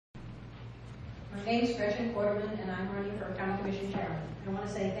My name is Gretchen Quarterman, and I'm running for County Commission Chairman. I want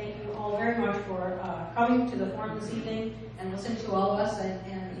to say thank you all very much for coming to the forum this evening and listening to all of us,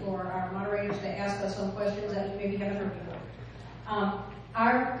 and for our moderators to ask us some questions that we maybe haven't heard before.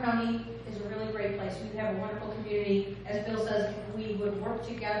 Our county is a really great place. We have a wonderful community. As Bill says, if we would work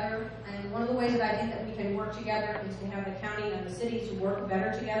together, and one of the ways that I think that we can work together is to have the county and the city to work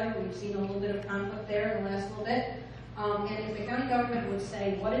better together. We've seen a little bit of conflict there in the last little bit. And if the county government would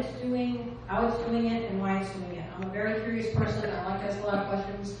say what it's doing, how it's doing it, and why it's doing it. I'm a very curious person. I like to ask a lot of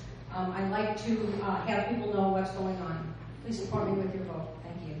questions. I'd like to have people know what's going on. Please support me with your vote.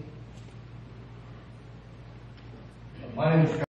 Thank you. My name is